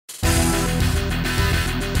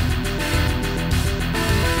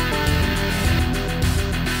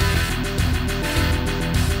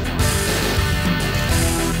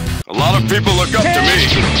People look up to me.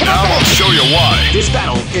 Now I'll show you why. This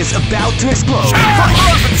battle is about to explode.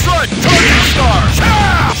 Frozen Strike! Charging Star!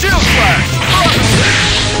 Shield Flash!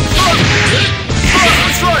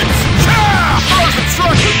 Frozen Stripes! Frozen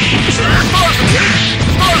Stripes!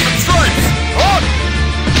 Frozen Stripes!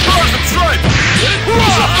 Frozen Stripes!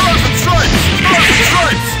 Frozen Stripes! Frozen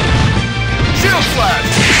Stripes! Shield Flash!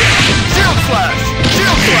 Shield Flash!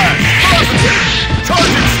 Shield Flash! Frozen!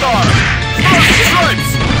 Charging Star! Frozen Stripes!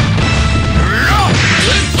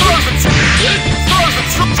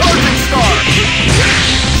 Frozen Charging Star!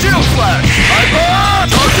 Shield Flash!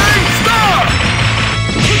 Charging Star!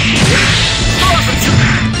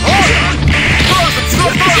 Frozen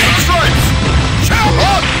Stripes!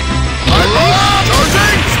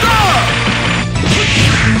 Charging Star!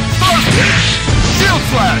 Shield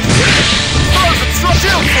Flash!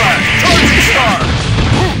 Shield Flash! Charging Star!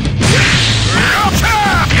 Frozen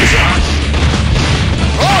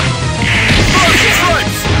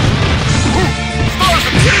Stripes!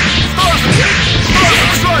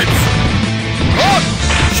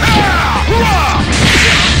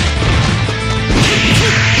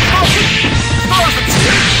 Frozen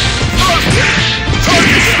Stripes!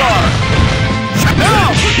 Charging Star!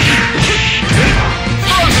 Now!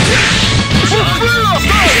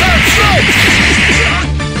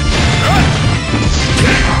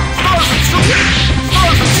 Frozen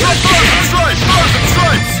Stripes!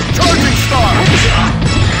 Charging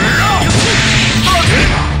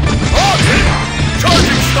Star!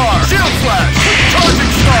 Charging Star! Shield Flash!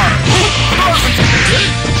 Charging Star!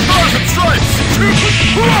 Frozen Stripes!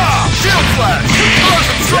 Shield Flash!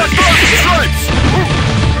 Frozen Stripes!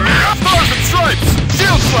 Frozen Stripes!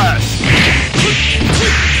 Shield Flash!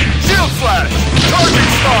 Shield Flash! Charging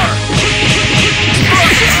Star!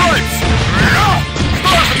 Frozen Stripes!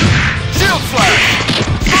 Shield Flash!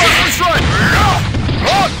 Frozen Stripes!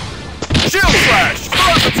 Shield Flash!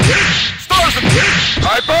 Stars and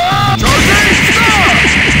Hyper! Charging Star!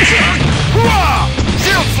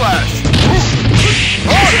 Shield Flash!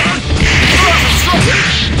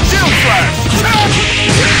 Shield Flash!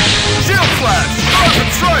 Shield Flash! Frozen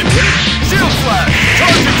Stripe! Shield Flash!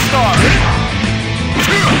 Charging Star!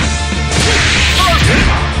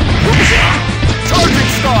 Charging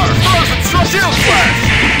Star! Frozen Stripe! Shield Flash!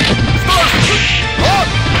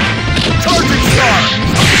 Charging Star!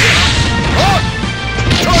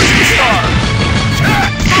 Charging Star!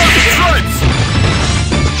 Frozen Stripes!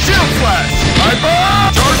 Shield Flash! Hyper!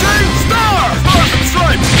 Charging Star! Frozen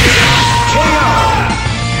Stripes!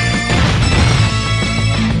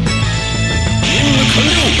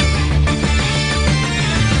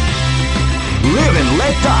 Live and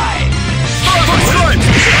let die! Frozen Stripes!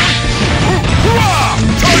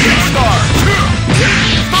 Charging Star!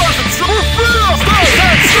 Frozen Stripes!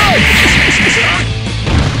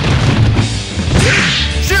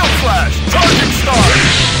 Shield Flash! Charging Star!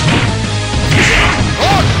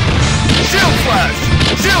 Shield Flash!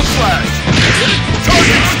 Shield Flash!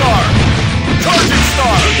 Charging Star! Charging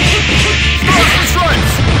Star! Frozen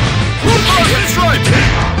Stripes! Frozen Stripes!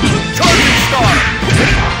 Charging Star!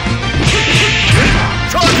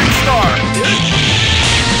 Charging Star!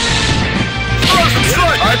 Frozen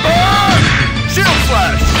Stripes! Shield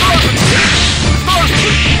Flash!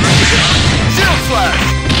 Shield Flash!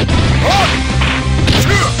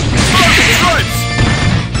 Frozen Stripes!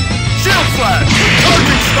 Shield Flash!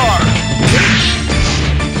 Charging Star!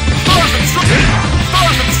 Frozen Stripes!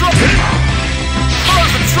 Frozen Stripes! Frozen Stripes!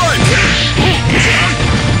 Frozen Stripes!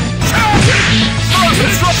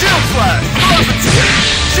 Shield Flash! Frozen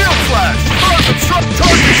Shield Flash! Frozen Stripes!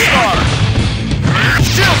 Charging Star!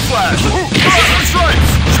 Shield Flash! Frozen Stripes!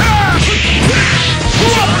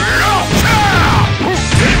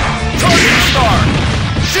 Charging Star!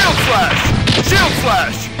 Shield Flash! Shield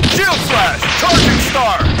Flash! Shield Flash! Charging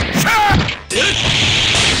Star!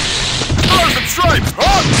 Stars and Stripes!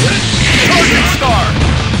 Charging Star!